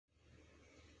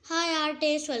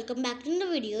artists, welcome back to the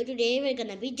video. Today we're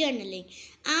gonna be journaling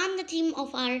and the theme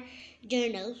of our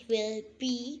journal will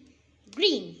be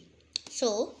green.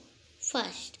 So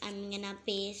first I'm gonna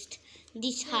paste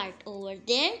this heart over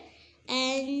there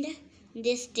and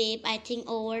this tape I think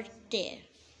over there,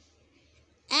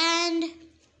 and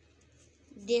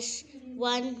this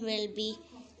one will be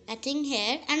I think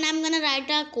here, and I'm gonna write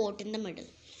a quote in the middle.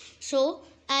 So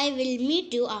I will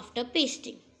meet you after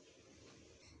pasting.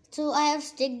 So I have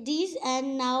stick these,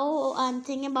 and now I'm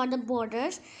thinking about the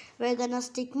borders. We're gonna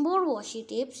stick more washi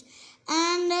tapes,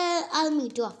 and I'll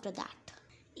meet you after that.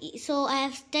 So I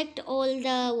have sticked all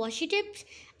the washi tapes,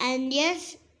 and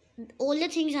yes, all the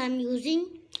things I'm using,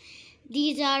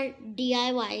 these are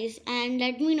DIYs, and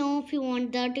let me know if you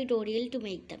want the tutorial to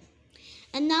make them.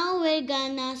 And now we're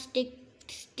gonna stick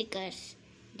stickers.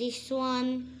 This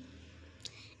one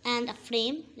and a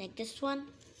frame like this one.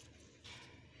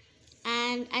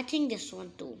 And I think this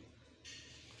one too.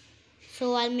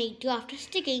 So I'll meet you after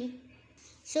sticking.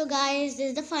 So guys, this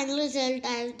is the final result.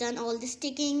 I've done all the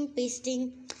sticking,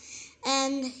 pasting,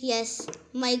 and yes,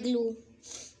 my glue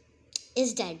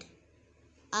is dead.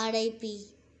 RIP.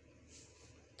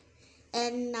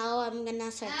 And now I'm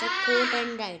gonna set a quote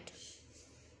and write.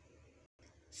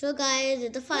 So guys, this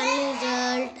is the final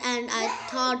result, and I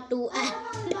thought to add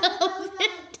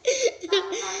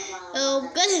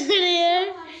color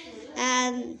here.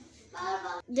 And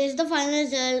this is the final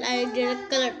result. I did a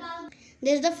color.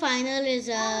 This is the final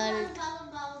result.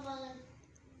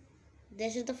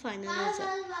 This is the final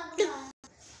result.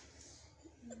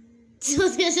 So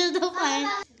this is the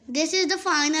final. This is the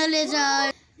final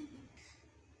result.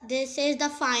 This is the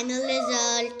final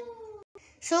result.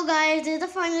 So guys, this is the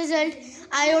final result.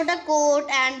 I wrote a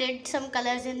quote and did some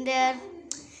colors in there,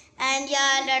 and yeah,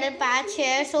 I added a patch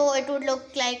here so it would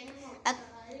look like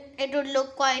it would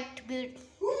look quite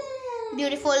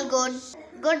beautiful, good.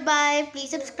 Goodbye. Please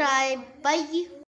subscribe. Bye.